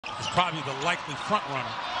Is probably the likely front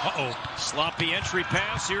runner. Sloppy entry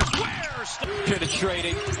pass. Here's Ware.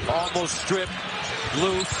 Penetrating, almost stripped,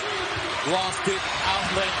 loose, lost it,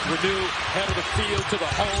 outlet, Renew, head of the field to the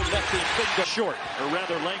hole, lefty finger. Short, or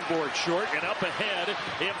rather Langford short, and up ahead,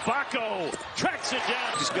 Mbako tracks it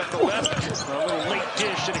down. He's got the left, a little late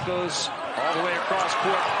dish, and it goes all the way across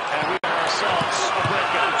court, and we have ourselves a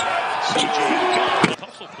breakout. CJ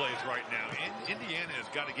hustle plays right now. Indiana has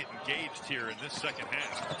got to get engaged here in this second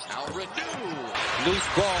half. Now Renew. Loose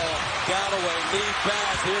ball. Galloway, lead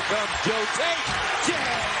pass. Here comes Joe Tate.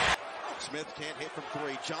 Yeah! Smith can't hit from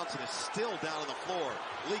three. Johnson is still down on the floor.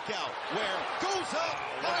 Leak out. Where? Goes up.